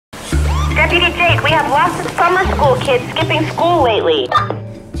Deputy Jake, we have lots of summer school kids skipping school lately.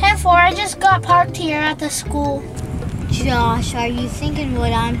 10-4, I just got parked here at the school. Josh, are you thinking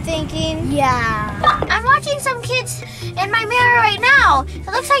what I'm thinking? Yeah. I'm watching some kids in my mirror right now. It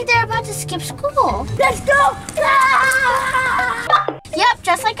looks like they're about to skip school. Let's go! Yep,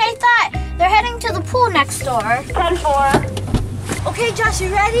 just like I thought. They're heading to the pool next door. 10-4. Okay, Josh,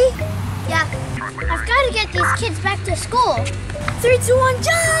 you ready? Yeah. I've got to get these kids back to school. 3, 2, 1,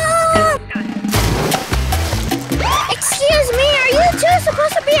 jump! Excuse me, are you two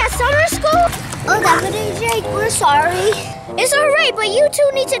supposed to be at summer school? Oh, Deputy Jake, we're sorry. It's all right, but you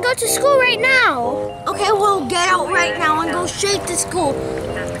two need to go to school right now. Okay, we'll get out right now and go straight to school.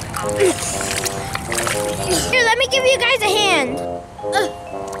 Here, let me give you guys a hand.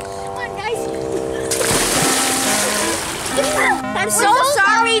 Come on, guys. I'm so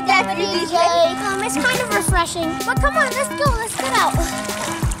sorry, Deputy Jake. It's kind of refreshing. But come on, let's go. Let's get out.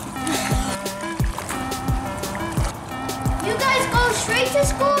 You guys go straight to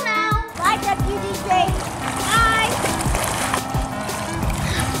school now. Bye, Deputy Jake. Bye.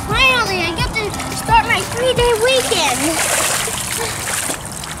 Finally, I get to start my 3-day weekend.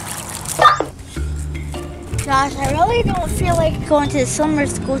 Josh, I really don't feel like going to summer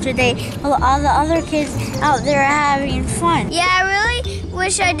school today. All the other kids out there are having fun. Yeah, I really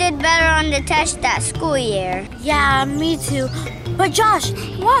wish I did better on the test that school year. Yeah, me too. But Josh,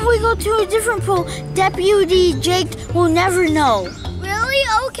 why don't we go to a different pool? Deputy Jake will never know. Really?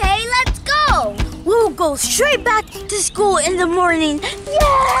 Okay, let's go. We'll go straight back to school in the morning.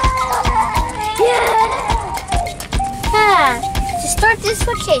 Yeah! To start this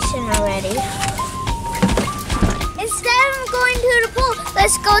vacation already. Instead of going to the pool,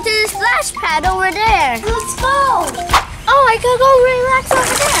 let's go to the splash pad over there. Let's go. Oh, I could go relax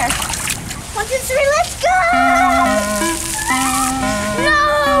over there. 1, 2, 3, let's go!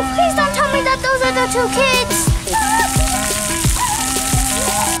 No, please don't tell me that those are the 2 kids.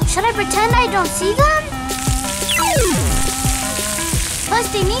 Should I pretend I don't see them? Plus,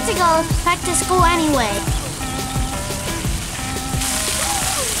 they need to go back to school anyway.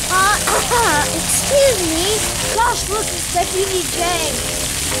 Excuse me. Josh, look, it's Deputy Jake.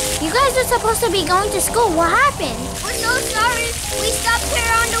 You guys are supposed to be going to school. What happened? We're so sorry. We stopped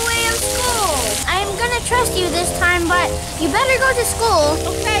here on the way of school. I'm gonna trust you this time, but you better go to school.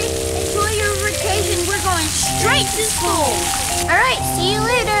 Okay, enjoy your vacation. We're going straight to school. All right, see you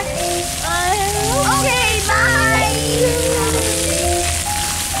later. Okay, bye.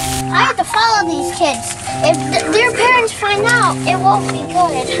 I have to follow these kids. If their parents find out, it won't be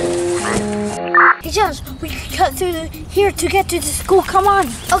good. Hey, Josh, we can cut through here to get to the school. Come on.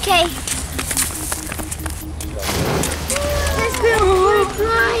 Okay. Let's go.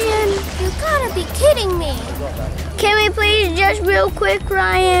 Ryan, you gotta be kidding me. Can we please just real quick,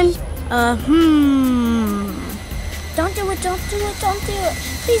 Ryan? Don't do it, don't do it, don't do it.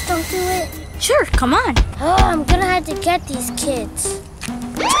 Please don't do it. Sure, come on. Oh, I'm gonna have to get these kids.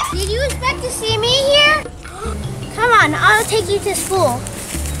 Did you expect to see me here? Come on, I'll take you to school.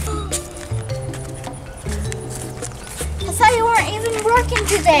 I thought you weren't even working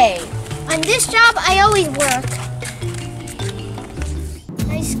today. On this job, I always work.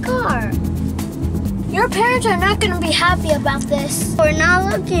 Nice car. Your parents are not gonna be happy about this. We're not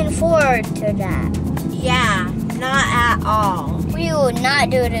looking forward to that. Yeah, not at all. We will not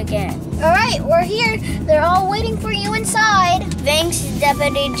do it again. All right, we're here. They're all waiting for you inside. Thanks,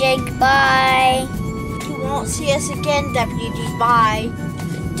 Deputy Jake. Bye. You won't see us again, Deputy Jake. Bye.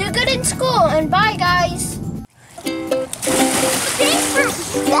 Do good in school, and bye, guys. Thanks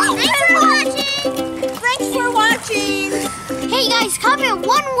for watching. Hey, guys, comment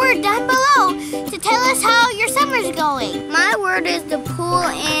one word down below to tell us how your summer's going. My word is the pool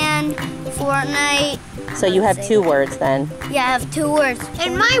and Fortnite. So you have 2 words then. Yeah, I have 2 words.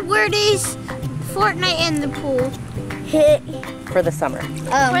 And my word is Fortnite and the pool. For the summer.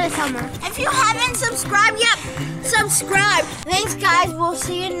 For the summer. If you haven't subscribed yet, subscribe. Thanks, guys. We'll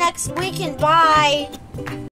see you next week, and bye.